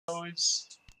those.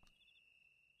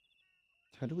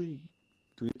 How do we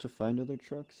have to find other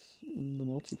trucks in the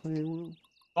multiplayer world?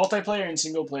 Multiplayer and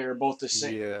single player are both the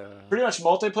same. Yeah. Pretty much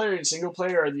multiplayer and single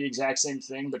player are the exact same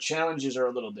thing, but challenges are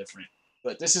a little different.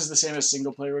 But this is the same as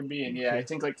single player would be, and yeah, I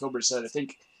think like Cobra said, I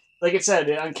think, like it said,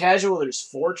 on casual there's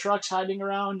 4 trucks hiding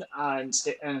around, and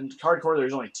hardcore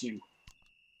there's only 2.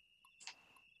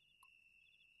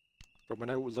 But when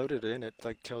I loaded it in, it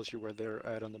like tells you where they're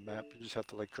at on the map. You just have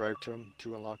to like drive to them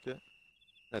to unlock it.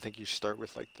 And I think you start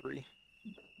with like 3.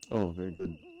 Oh, very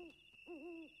good.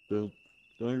 The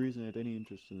only reason I had any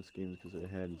interest in this game is because it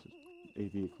had a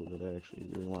vehicle that I actually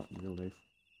really want in real life.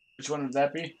 Which one would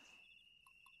that be?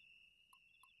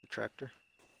 The tractor.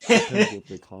 Depends what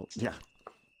they call it. Yeah.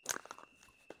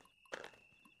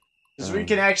 Because we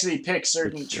can actually pick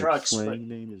certain its trucks. Slang But...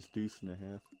 name is Deuce and a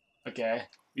Half. Okay.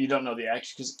 You don't know the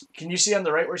action. Because can you see on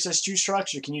the right where it says choose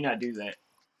trucks, or can you not do that?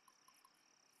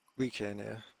 We can,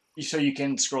 yeah. So you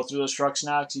can scroll through those trucks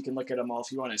now, because you can look at them all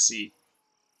if you want to see.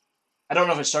 I don't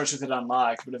know if it starts with it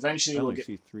unlocked, but eventually I we'll only get.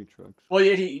 see 3 trucks. Well,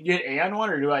 you hit A on one,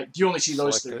 or do you only see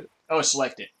those 3? Select it. Oh,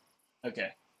 select it. Okay.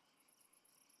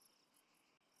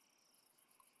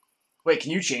 Wait,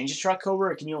 can you change the truck,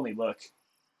 Cobra, or can you only look?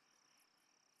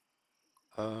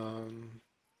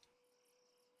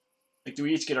 Like, do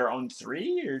we each get our own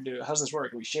 3, or how's this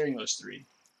work? Are we sharing those 3?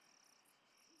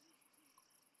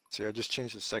 See, I just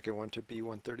changed the second one to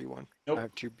B131. Nope. I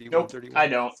have 2 B131. Nope, I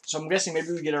don't. So I'm guessing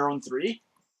maybe we get our own 3?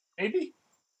 Maybe?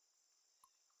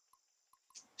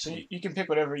 So you can pick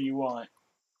whatever you want.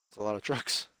 It's a lot of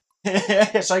trucks.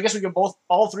 So I guess we can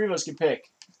all 3 of us can pick.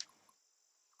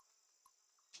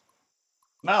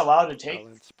 I'm not allowed to take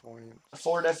Balance points. a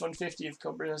Ford F-150 if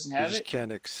Cobra doesn't have You just it.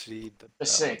 can't exceed the The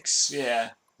 6, yeah.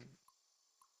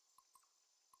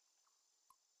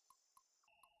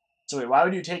 So wait, why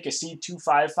would you take a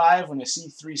C255 when a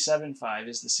C375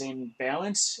 is the same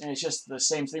balance, and it's just the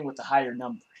same thing with the higher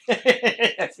number?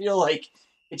 I feel like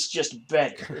it's just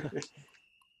better.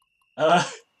 I'm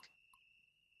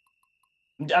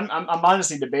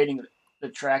honestly debating the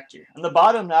tractor. On the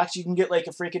bottom, Knox, you can get like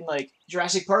a freaking like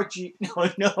Jurassic Park Jeep.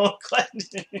 No,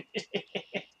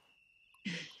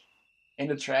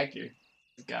 and a tractor.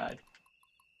 God.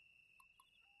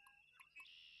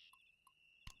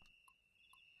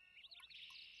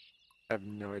 I have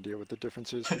no idea what the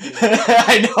difference is.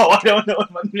 I know. I don't know if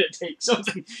I'm going to take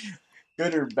something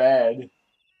good or bad.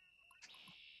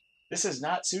 This is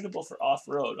not suitable for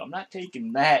off-road. I'm not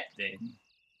taking that, then.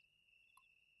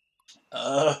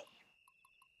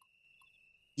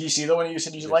 Do you see the one you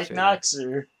said you like, Knox?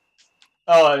 Or...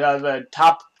 Oh, the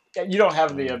top... You don't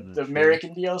have the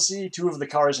American DLC? 2 of the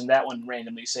cars in that one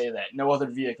randomly say that. No other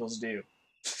vehicles do.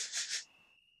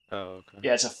 Oh, okay.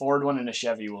 Yeah, it's a Ford one and a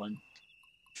Chevy one.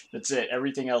 That's it.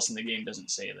 Everything else in the game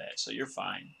doesn't say that, so you're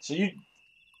fine. So you...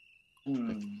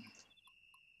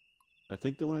 I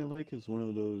think the one I like is one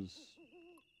of those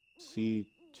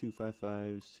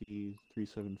C255,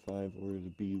 C375, or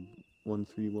the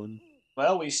B131.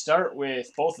 Well, we start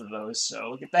with both of those,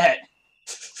 so look at that.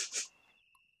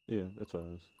 Yeah, that's what I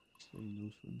was saying,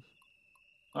 those ones.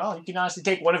 Well, you can honestly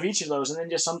take one of each of those and then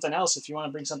just something else if you want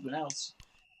to bring something else.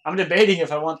 I'm debating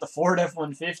if I want the Ford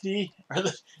F-150 or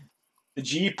the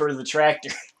Jeep or the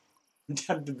tractor.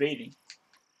 I'm debating.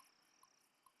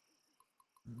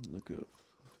 Look up.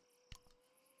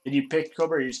 Did you pick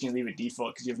Cobra, or are you just going to leave it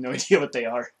default because you have no idea what they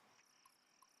are?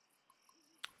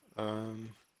 I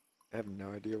have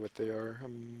no idea what they are.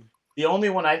 The only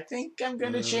one I think I'm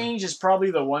going to change is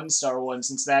probably the 1-star one,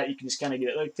 since that you can just kind of get...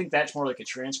 I think that's more like a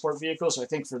transport vehicle, so I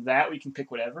think for that we can pick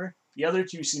whatever. The other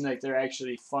 2 seem like they're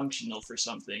actually functional for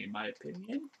something, in my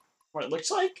opinion. What it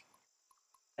looks like?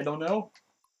 I don't know.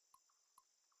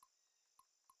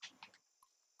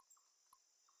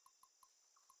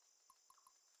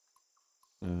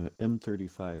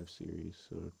 M35 series,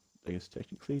 so I guess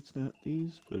technically it's not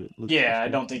these, but it looks... Yeah, I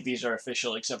don't think these are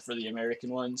official except for the American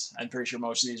ones. I'm pretty sure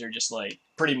most of these are just like,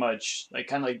 pretty much, like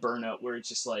kind of like Burnout, where it's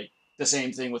just like the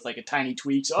same thing with like a tiny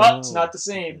tweak. So, it's not the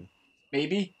same. Okay.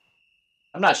 Maybe?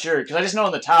 I'm not sure, because I just know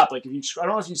on the top, like, if you, I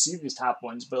don't know if you see these top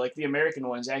ones, but like the American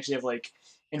ones actually have like,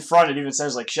 in front it even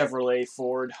says like Chevrolet,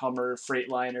 Ford, Hummer,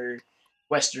 Freightliner,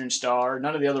 Western Star.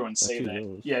 None of the other ones say that.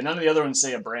 Those. Yeah, none of the other ones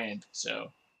say a brand,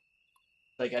 so...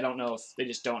 Like, I don't know if they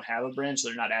just don't have a brand, so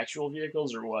they're not actual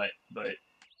vehicles or what, but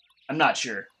I'm not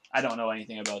sure. I don't know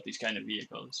anything about these kind of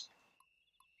vehicles.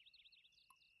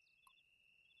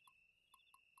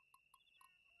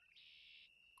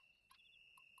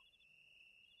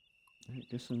 I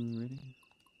guess I'm ready.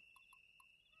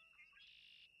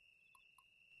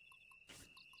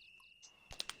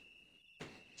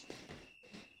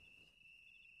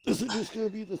 Does it it just gonna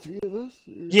be the three of us?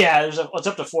 Or... Yeah, it's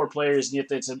up to 4 players, and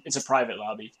yet it's a private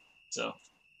lobby. So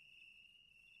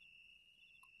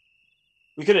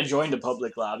we could have joined a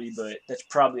public lobby, but that's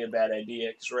probably a bad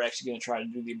idea because we're actually going to try to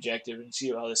do the objective and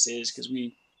see how this is because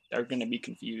we are going to be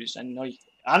confused. I know,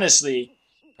 honestly.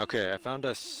 Okay, I found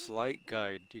a slight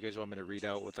guide. Do you guys want me to read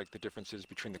out what like the differences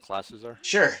between the classes are?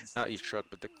 Sure. Not each truck,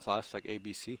 but the class, like A,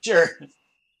 B, C. Sure.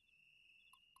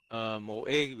 Well,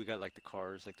 A, we got like the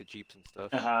cars, like the Jeeps and stuff.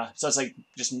 So it's like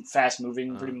just fast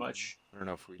moving, pretty much. I don't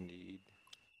know if we need.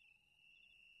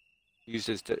 Used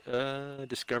as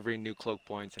discovering new cloak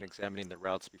points and examining the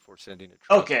routes before sending a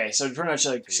truck. Okay, so pretty much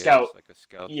like so scout. Yeah, like a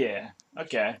scout. Yeah.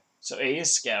 Okay. So A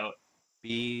is scout.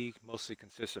 B mostly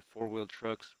consists of 4-wheel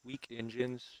trucks, weak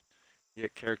engines,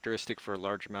 yet characteristic for a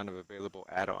large amount of available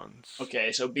add-ons.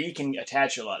 Okay, so B can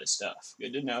attach a lot of stuff.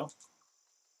 Good to know.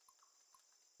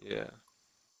 Yeah.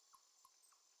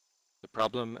 The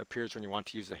problem appears when you want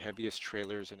to use the heaviest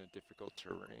trailers in a difficult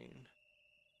terrain.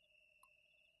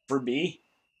 For B?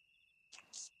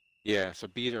 Yeah, so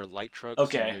B are light trucks.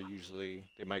 Okay. And they're usually,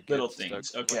 they might get little stuck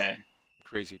things. Okay.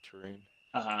 Crazy terrain.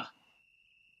 Uh-huh.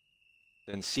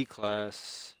 Then C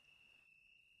class,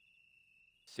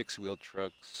 6-wheel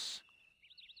trucks,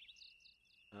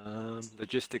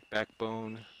 logistic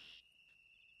backbone,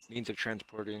 means of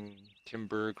transporting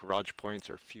timber, garage points,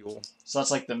 or fuel. So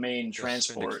that's like the main Just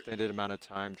transport. Spend extended amount of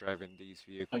time driving these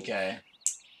vehicles. Okay.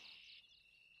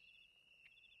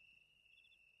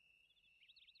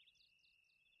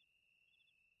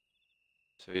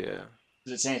 So yeah.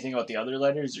 Does it say anything about the other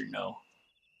letters or no?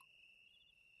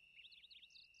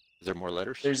 Is there more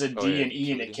letters? There's a D, an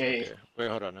E, and a K. Okay. Wait,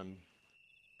 hold on. I'm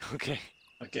okay.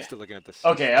 Okay. Still looking at this.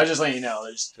 Okay, I was just letting you know.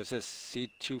 There's... So it says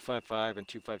C255 and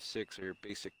 256 are your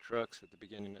basic trucks at the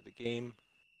beginning of the game.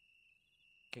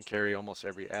 Can carry almost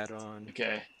every add-on.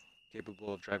 Okay.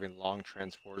 Capable of driving long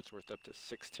transports worth up to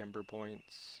 6 timber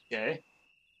points. Okay.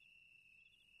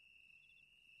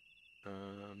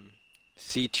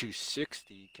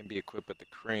 C260 can be equipped with a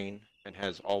crane and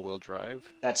has all-wheel drive.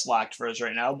 That's locked for us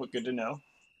right now, but good to know.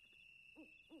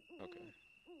 Okay.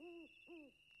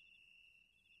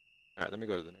 All right, let me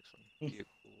go to the next one. Vehicles.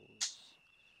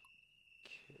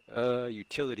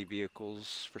 Utility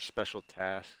vehicles for special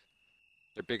tasks.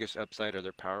 Their biggest upside are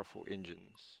their powerful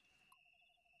engines.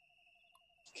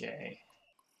 Okay.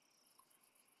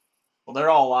 Well,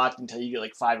 they're all locked until you get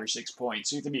like 5 or 6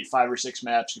 points. So you have to beat 5 or 6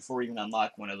 maps before we even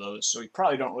unlock one of those. So we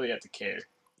probably don't really have to care.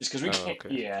 Just because we can't.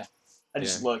 Okay. Yeah. I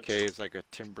just looked. K is like a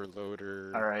timber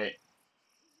loader. All right.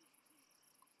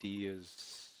 D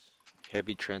is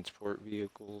heavy transport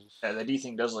vehicles. Yeah, the D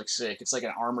thing does look sick. It's like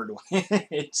an armored one.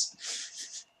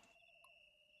 It's...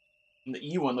 And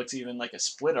the E one looks even like a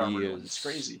split armored one. It's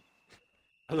crazy.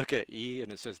 I look at E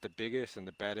and it says the biggest and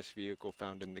the baddest vehicle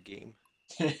found in the game.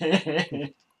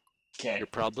 Okay. Your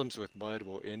problems with mud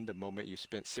will end the moment you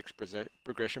spent 6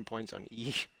 progression points on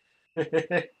E.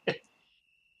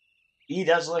 E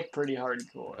does look pretty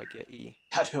hardcore. I get E.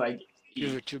 How do I get E?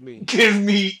 Give it to me. Give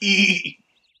me E!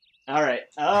 Alright.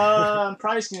 I'm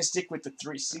probably just going to stick with the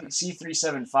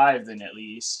C375 then at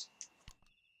least.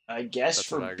 I guess That's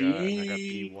for what I B... got. I got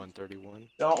B 131.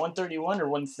 Oh, 131 or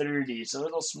 130. It's a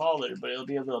little smaller, but it'll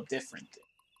be a little different.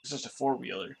 It's just a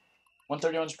 4-wheeler.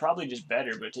 131 is probably just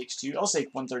better, but it takes 2. I'll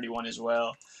take 131 as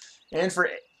well. And for...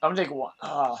 I'm going to take one.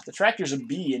 The tractor's a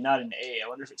B and not an A. I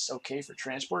wonder if it's okay for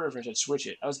transport or if I should switch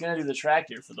it. I was going to do the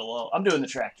tractor for the lull. I'm doing the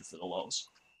tractor for the lulls.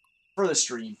 For the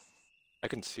stream. I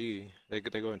can see. They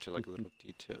go into like a little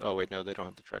detail. Oh, wait, no, they don't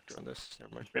have the tractor on this.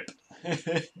 Never mind. Rip.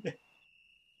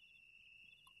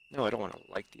 No, I don't want to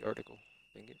like the article.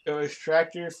 It was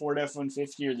tractor, Ford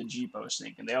F-150, or the Jeep I was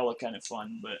thinking. They all look kind of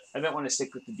fun, but I don't want to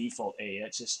stick with the default A.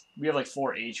 That's just... We have like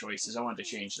 4 A choices. I wanted to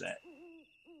change that.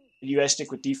 Do you guys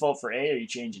stick with default for A, or are you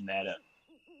changing that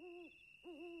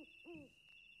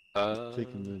up?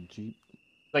 Taking the Jeep.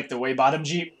 Like the way bottom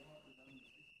Jeep?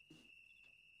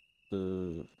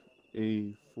 The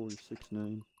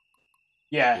A469.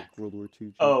 Yeah. World War II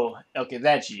Jeep. Oh, okay,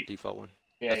 that Jeep. Default one.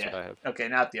 Yeah, That's what I have. Okay,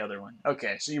 not the other one.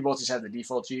 Okay, so you both just have the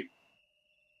default Jeep?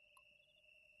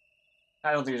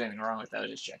 I don't think there's anything wrong with that. I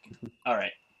was just checking. All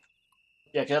right.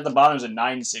 Yeah, because at the bottom is a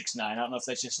 969. I don't know if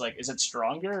that's just like, is it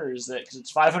stronger or is that, because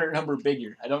it's 500 number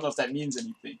bigger. I don't know if that means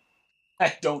anything.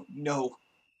 I don't know.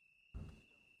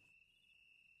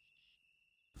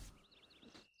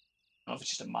 I don't know if it's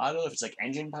just a model, if it's like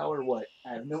engine power, or what.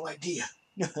 I have no idea.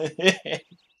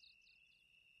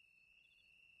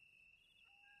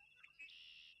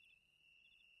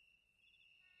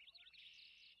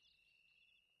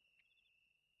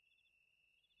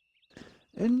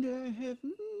 And I have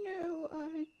no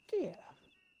idea.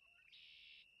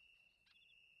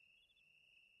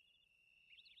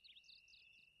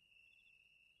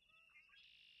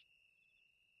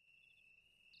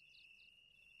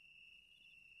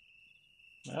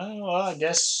 Oh, well, I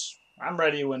guess I'm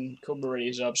ready when Cobra Ready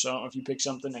is up, so I don't know if you pick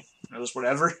something or just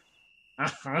whatever.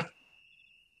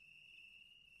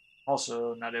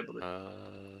 Also, not able to.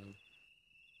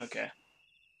 Okay.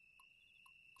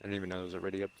 I didn't even know it was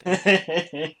already up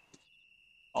there.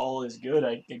 All is good,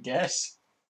 I guess.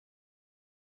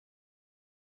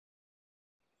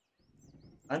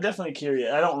 I'm definitely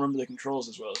curious. I don't remember the controls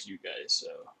as well as you guys, so.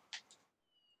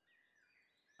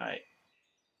 Alright.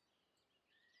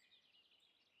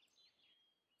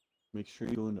 Make sure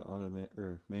you go into automatic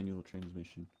or manual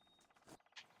transmission.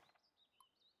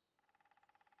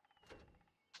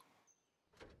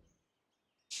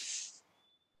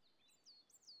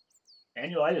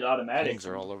 Manual, I did automatic. Pings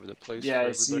are all over the place. Yeah, for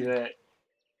I see everybody. that.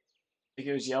 I think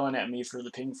it was yelling at me for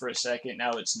the ping for a second.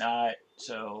 Now it's not,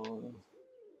 so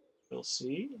we'll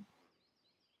see.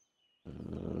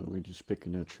 We're just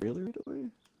picking a trailer right away.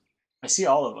 I see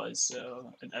all of us,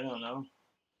 so I don't know.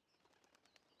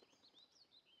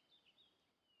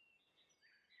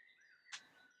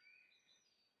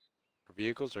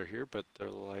 Vehicles are here, but they're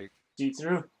like. See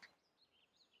through?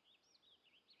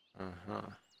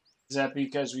 Is that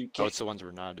because we Oh, it's the ones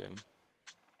we're not in.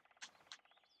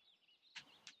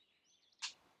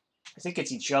 I think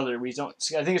it's each other. We don't.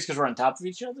 I think it's because we're on top of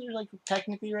each other, like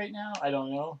technically right now. I don't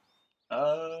know.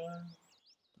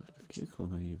 What vehicle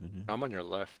am I even in? I'm on your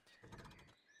left.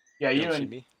 Yeah,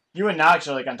 you and Nox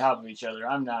are like on top of each other.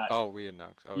 I'm not. Oh, we and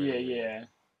Nox. Oh, yeah.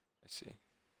 I see.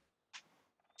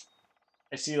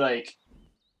 I see like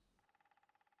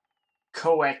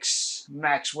Coex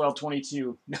Maxwell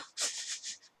 22. No,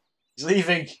 he's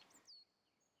leaving.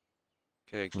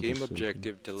 Okay, game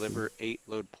objective: deliver 8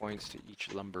 load points to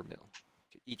each lumber mill.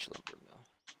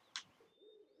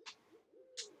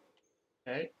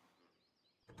 Okay.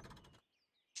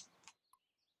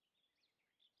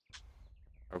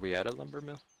 Are we at a lumber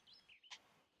mill?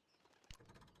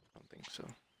 I don't think so.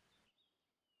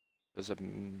 There's a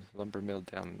lumber mill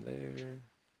down there.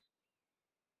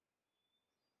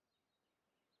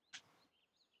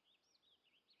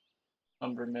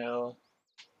 Lumber mill.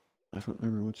 I don't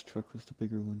remember which truck was the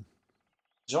bigger one.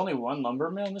 There's only one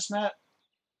lumber mill in this map?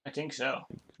 I think so. I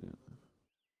think so.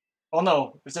 Oh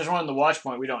no, if there's one in the watch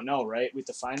point, we don't know, right? We have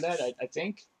to find that, I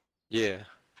think? Yeah.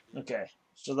 Okay.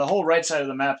 So the whole right side of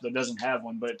the map, though, doesn't have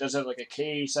one, but it does have like a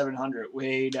K700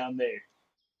 way down there.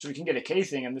 So we can get a K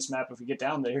thing on this map if we get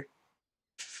down there.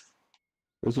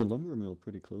 There's a lumber mill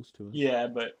pretty close to us. Yeah,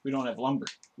 but we don't have lumber.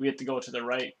 We have to go to the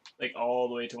right, like all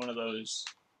the way to one of those.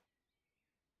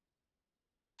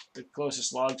 The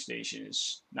closest log station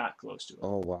is not close to it.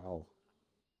 Oh, wow.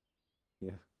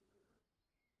 Yeah.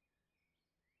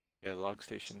 Yeah, log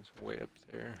station's way up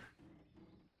there.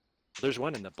 There's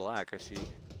one in the black, I see.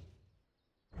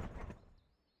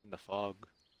 In the fog.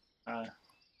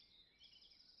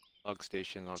 Log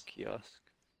station, log kiosk.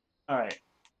 Alright.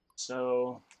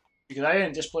 So, because I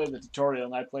didn't just play the tutorial,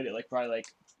 and I played it like probably like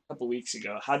a couple weeks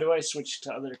ago. How do I switch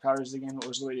to other cars again? What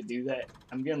was the way to do that?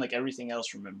 I'm getting like everything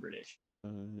else remembered-ish.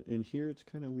 In here it's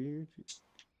kind of weird.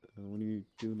 When you're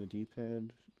doing the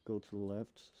D-pad, go to the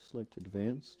left, select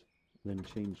advanced, then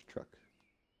change truck.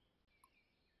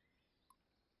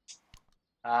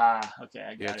 Ah, okay, I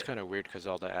got it. Yeah, it's kind of weird because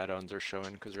all the add-ons are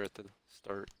showing because they're at the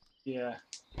start. Yeah.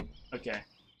 Okay.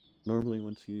 Normally,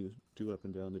 once you do up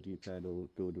and down the D-pad, it'll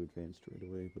go to advanced right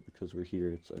away, but because we're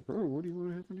here, it's like, oh, what do you want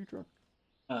to have on your truck?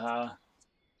 Uh-huh.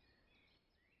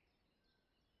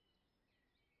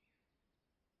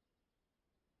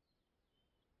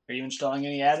 Are you installing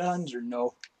any add-ons or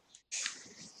no?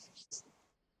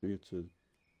 Do you have to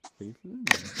pay for them?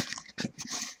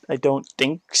 I don't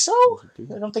think so.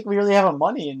 I don't think we really have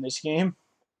money in this game.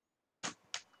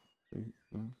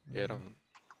 Yeah, I don't.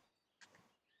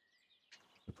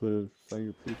 I put a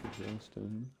fireproof exhaust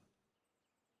on.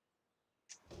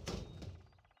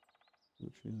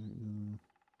 Which I don't know.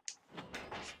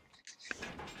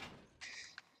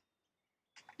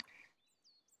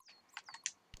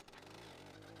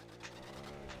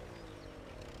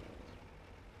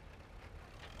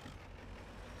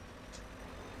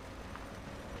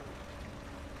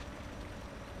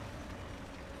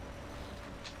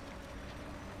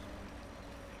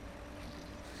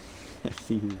 I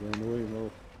see you ran away,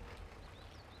 Mo.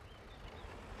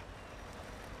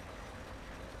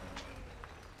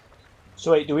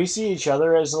 So wait, do we see each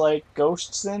other as like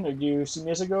ghosts then, or do you see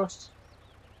me as a ghost?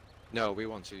 No, we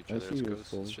won't see each I other see as you as ghosts.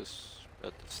 full. It's just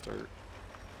at the start.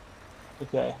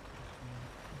 Okay.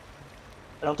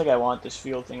 I don't think I want this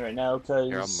field thing right now, because...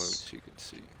 Here, I'll move so you can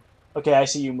see. Okay, I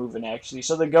see you moving, actually.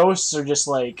 So the ghosts are just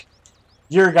like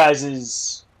your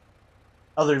guys'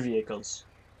 other vehicles.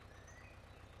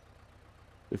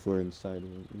 If we're inside of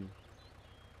it, yeah.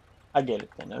 I get it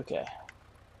then. Okay.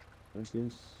 I guess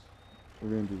we're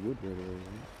gonna do wood right away,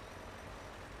 right?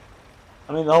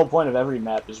 I mean, the whole point of every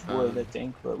map is wood, I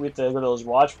think. But we have to go to those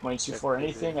watch points before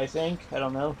anything, I think. I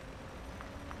don't know.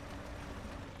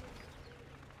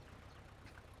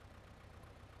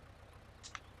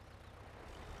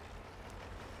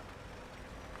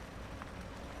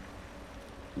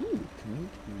 Ooh, can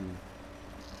I do...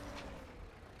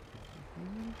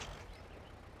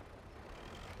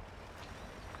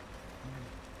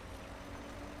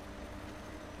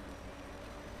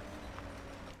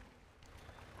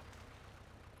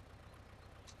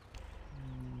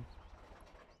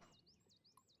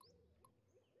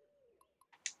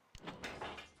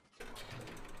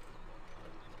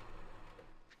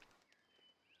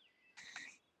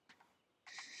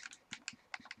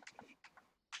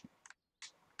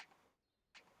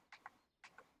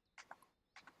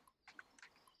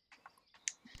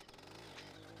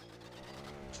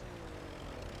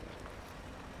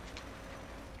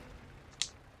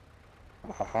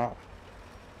 Haha.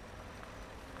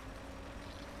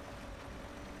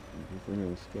 If we're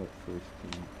gonna scout first,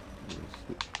 then we're gonna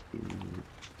switch to...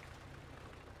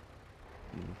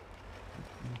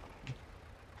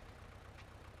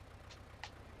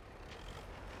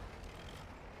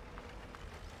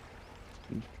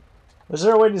 Was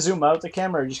there a way to zoom out the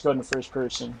camera or just go into first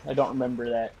person? I don't remember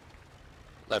that.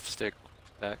 Left stick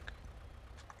back.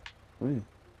 Oh, yeah.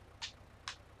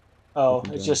 Oh,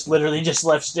 it's just literally just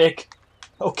left stick.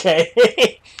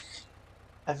 Okay.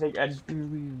 I think I'd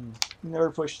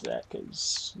never push that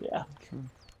because, yeah.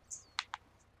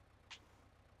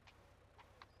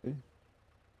 Okay.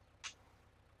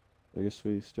 I guess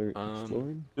we start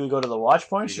exploring. Do we go to the watch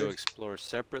points? We go explore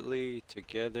separately,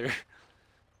 together.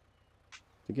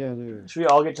 Together. Should we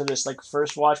all get to this like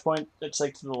first watch point that's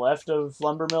like to the left of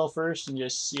Lumber Mill first and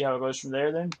just see how it goes from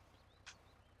there then?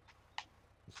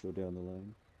 Let's go down the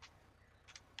line.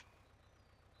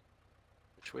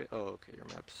 Which way? Oh, okay, your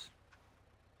map's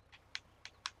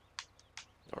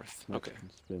north. Not Okay.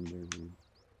 Spin there, dude.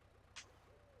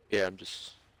 Yeah, I'm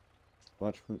just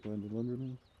Watch point going to Lumber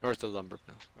Mill. north of Lumber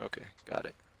Mill. Okay, got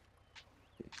it.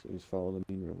 Okay, so just follow the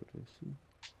main road, I see.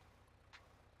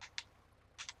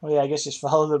 Oh yeah, I guess just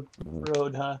follow the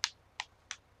road, huh?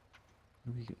 How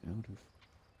do we get out of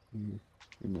here?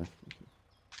 You're left.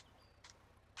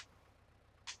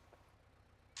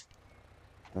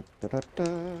 Da, da, da, da, da.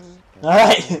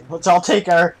 Alright, let's all take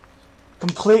our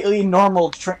completely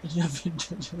normal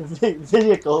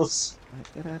vehicles.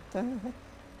 Da, da, da.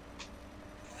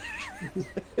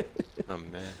 Oh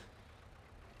man.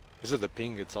 Because of the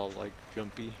ping, it's all like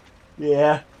jumpy.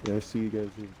 Yeah. Yeah, I see you guys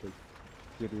are like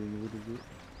jittering a little bit.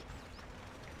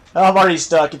 I'm already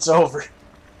stuck, it's over.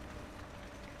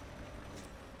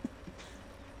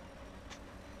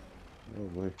 Oh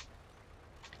boy.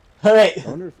 Alright. I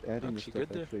wonder if adding this Actually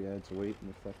stuff good actually adds weight and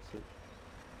affects it.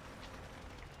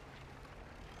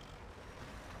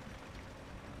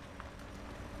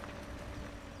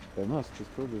 It must, this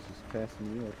Corvus is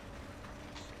passing me up.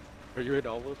 Are you in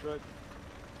all-wheel drive?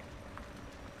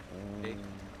 Hey.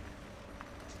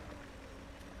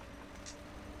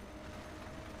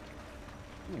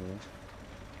 Yeah.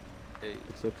 Hey,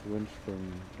 Except winch from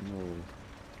no.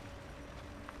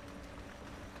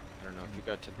 I don't know if you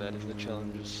got to that in the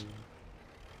challenges.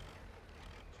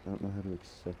 I don't know how to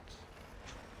accept.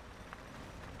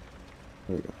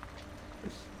 There we go.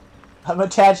 I'm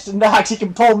attached to Nox, he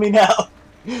can pull me now.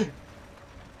 I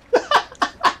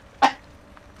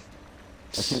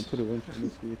can't put a winch on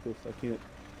this vehicle, so I can't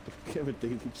have a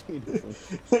daisy chain.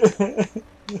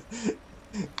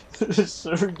 It's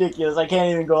so ridiculous. I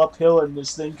can't even go uphill in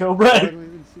this thing, Cobra. I don't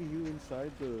even see you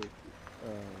inside the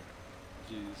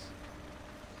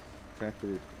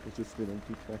tractor. It's just an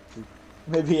empty tractor.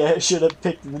 Maybe I should have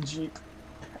picked the Jeep.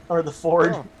 Or the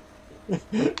Ford. Oh,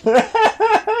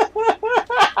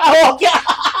 Oh god!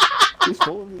 he's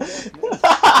pulling me back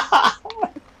now.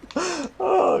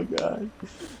 Oh god.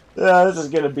 Yeah, this is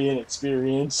gonna be an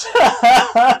experience.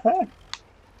 Oh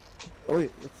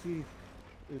wait, let's see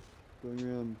if going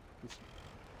around this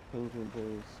telephone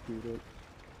pole is screwed up.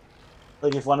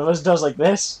 Like if one of us does like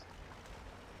this?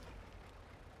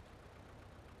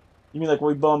 You mean like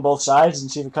we blow on both sides and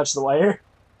see if it cuts the wire?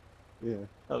 Yeah.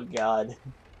 Oh god.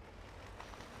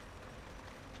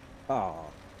 Ah.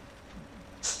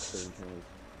 Something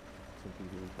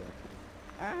here back.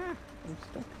 Ah, I'm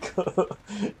stuck.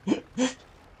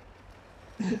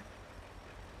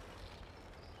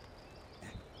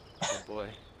 Oh boy,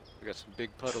 we got some big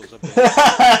puddles up there.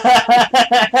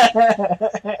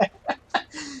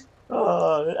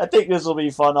 Oh, I think this will be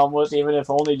fun almost, even if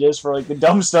only just for like the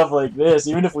dumb stuff like this.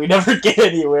 Even if we never get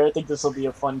anywhere, I think this will be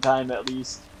a fun time at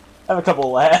least. Have a couple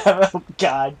laughs. Oh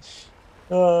God.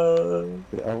 I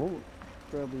won't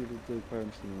probably play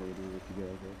Farm Simulator with you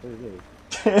guys. I'll play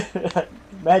this.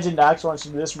 Imagine Nox wants to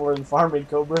do this more than farming,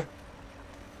 Cobra.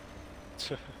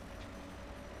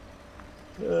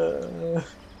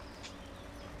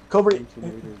 Cobra. Farm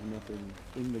Simulator is nothing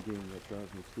in the game that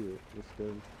draws me to it. This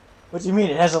does. What do you mean?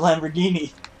 It has a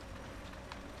Lamborghini.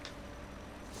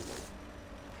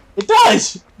 It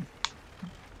does!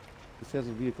 This has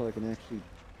a vehicle I can actually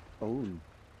own.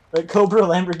 Like Cobra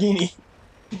Lamborghini.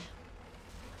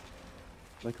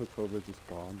 Like how Cobra just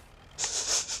gone.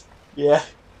 Yeah.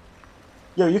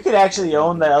 Yo, you could actually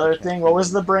own that other thing. What was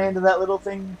the brand of that little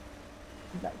thing?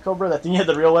 That Cobra? That thing you had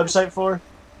the real website for?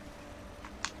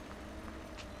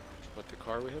 What, the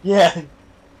car we have? Yeah.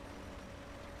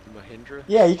 Mahindra?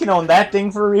 Yeah, you can own that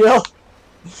thing for real.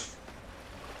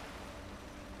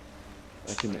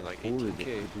 I can Only like afford it 18K.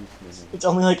 to boost my It's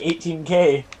only like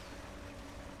 18K.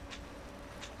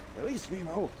 Release me,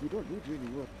 Mo! You don't need me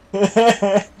anymore.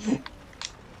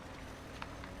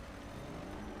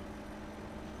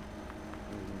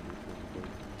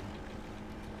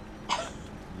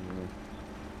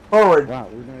 Forward. Wow,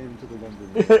 we're not even to the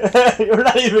London. You're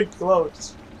not even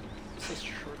close. Is this a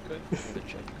shortcut? I'm gonna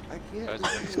check. I can't. Guys,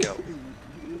 let me scout.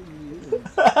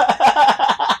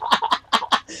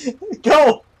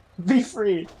 Go! Be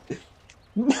free.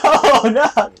 No,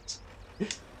 not.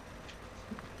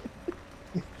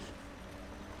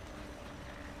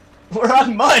 We're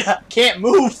on mud. I can't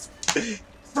move.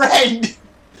 Friend.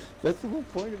 That's the whole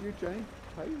point of your giant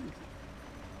tires.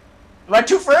 My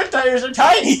two front tires are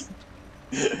tiny.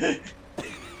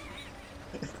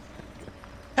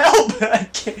 Help! I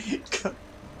can't go.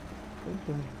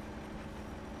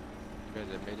 Guys,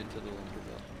 I made it to the lumber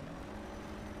mill.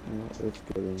 Well, that's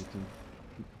good. I can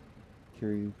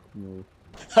carry you. No.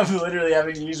 I'm literally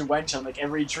having to use a winch on like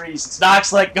every tree since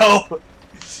Nox let go.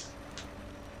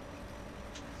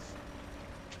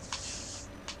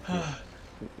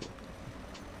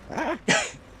 Ah!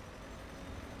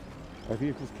 Our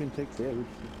vehicles can take damage.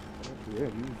 Yeah,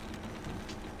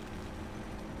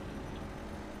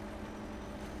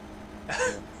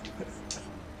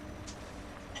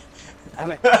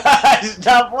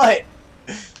 Stop what?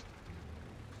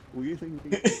 Really?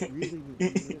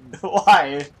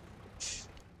 Why?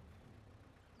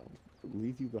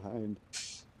 Leave you behind.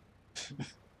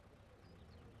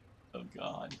 Oh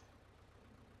God.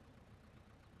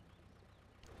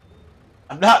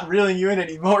 I'm not reeling you in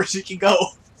anymore, so you can go.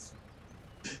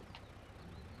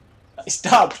 I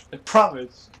stopped, I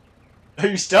promise. Are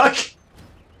you stuck? For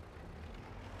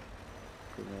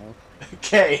now.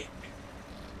 Okay.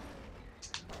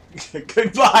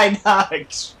 Goodbye,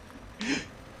 Nox.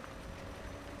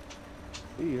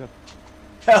 See ya.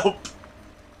 Help.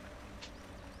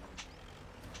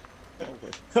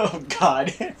 Okay. Oh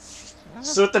God.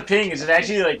 So with the ping, is it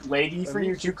actually like laggy for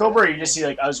you too, Cobra, or you just see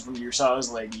like us when you saw us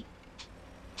laggy?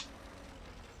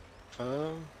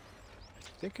 I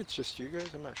think it's just you guys.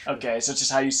 I'm not sure. Okay, so it's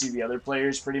just how you see the other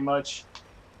players, pretty much.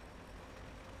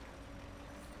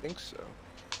 I think so.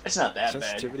 It's not that bad.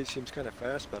 Sensitivity seems kind of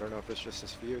fast, but I don't know if it's just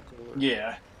this vehicle or...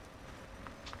 Yeah.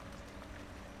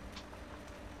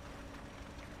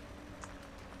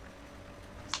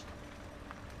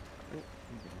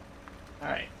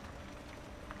 Alright.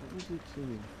 What was it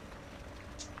saying?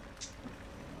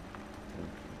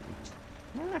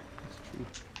 Ah, that's true.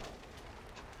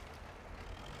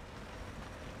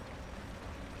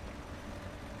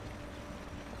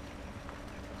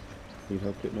 Need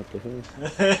help getting up the hill?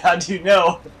 How do you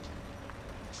know?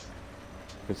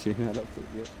 Because you're not up it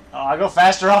yet. Oh, I go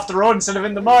faster off the road instead of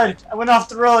in the mud. I went off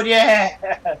the road,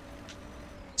 yeah!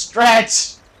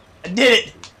 Strats! I did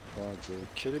it! God, Are you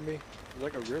kidding me? It's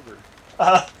like a river.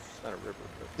 Not a river,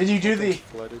 but... Did you do the...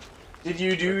 Flooded. Did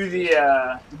you do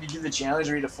the challenge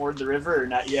where you had to ford the river, or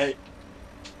not yet?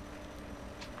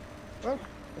 Oh,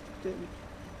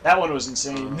 That one was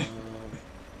insane. I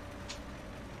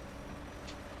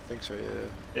think so,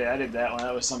 yeah. Yeah, I did that one.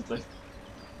 That was something. Is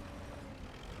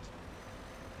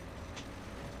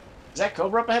that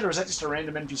Cobra up ahead, or is that just a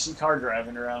random NPC car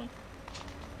driving around?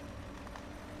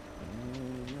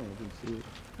 no, I didn't see it.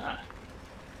 Huh.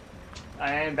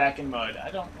 I am back in mud.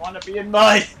 I don't want to be in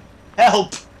mud!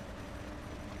 Help!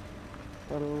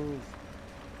 Puddles.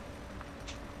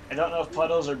 I don't know if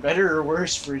puddles are better or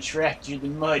worse for a tractor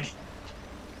than mud.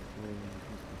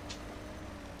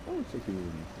 Oh, it's like you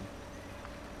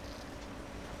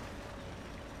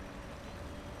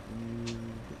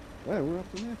Wow, we're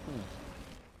up to that now.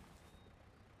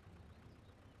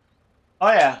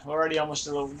 Oh yeah, already almost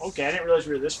a little. Okay, I didn't realize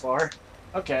we were this far.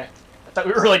 Okay, I thought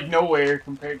we were like nowhere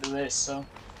compared to this. So,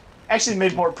 actually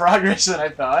made more progress than I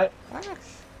thought.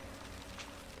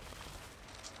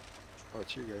 Oh,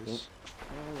 it's you guys.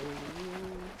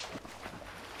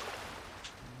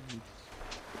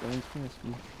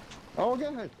 Oh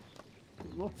god!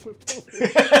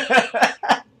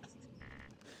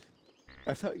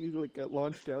 I thought you like got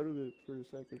launched out of it for a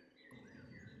second.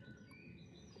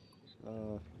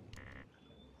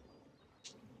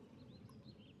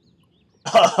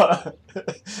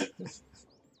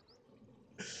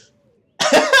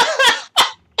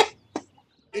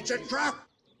 It's a trap!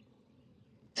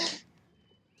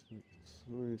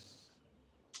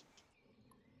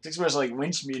 Six was like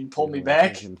winch me and pull me I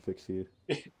back. can fix you.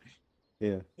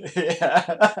 Yeah.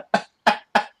 Yeah.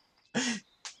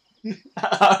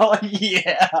 Oh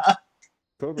yeah.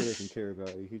 Cobra doesn't care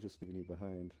about you. He's just leaving you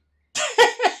behind.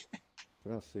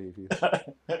 But I'll save you.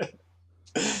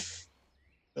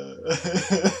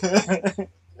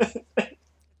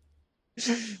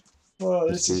 Oh,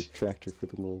 Just your tractor for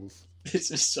the lulz.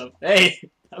 This is so. Hey,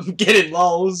 I'm getting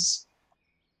lulz.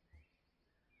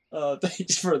 Oh,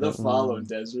 thanks for the follow,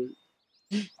 Desert.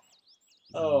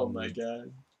 Oh my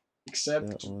god.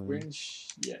 Accept winch.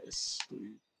 Yes,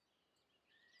 please.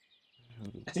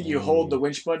 I think you hold the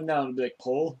winch button down and be like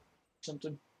pull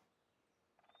something.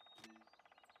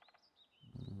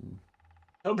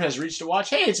 Tobin has reached a watch.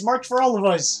 Hey, it's marked for all of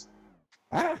us.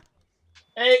 Ah!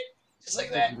 Hey, just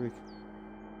like that.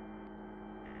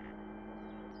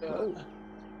 Oh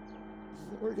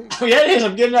yeah, it is.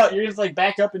 I'm getting out. You're just like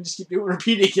back up and just keep doing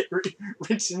repeating it.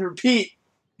 Rinse and repeat.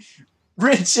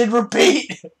 Rinse and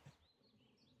repeat.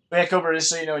 Back over, just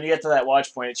so you know, when you get to that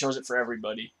watch point, it shows it for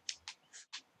everybody.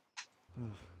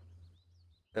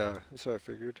 Yeah, that's what I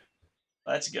figured.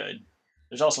 That's good.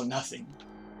 There's also nothing.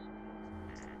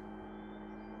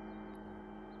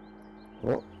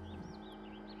 Well.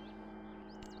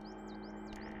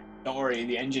 Don't worry,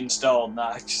 the engine stalled,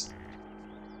 Knox.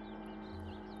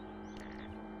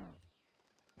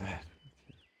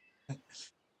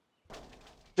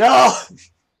 Oh!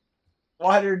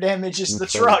 Water damages the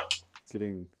truck.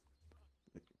 Getting.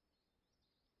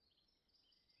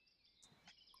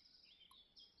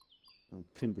 I'm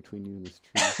pinned between you and this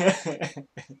tree.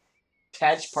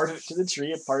 Attach part of it to the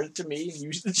tree, a part of it to me, and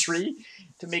use the tree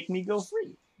to make me go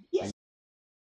free.